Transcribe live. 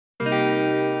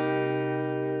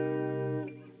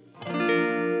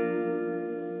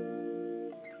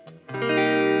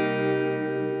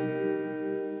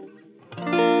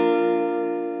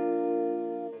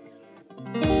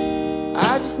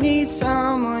need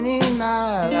someone in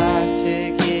my life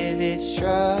to give it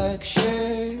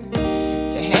structure,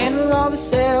 to handle all the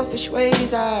selfish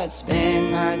ways I'd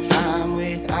spend my time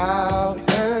without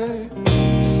her.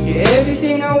 You're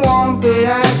everything I want, but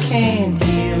I can't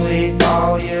deal with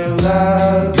all your love.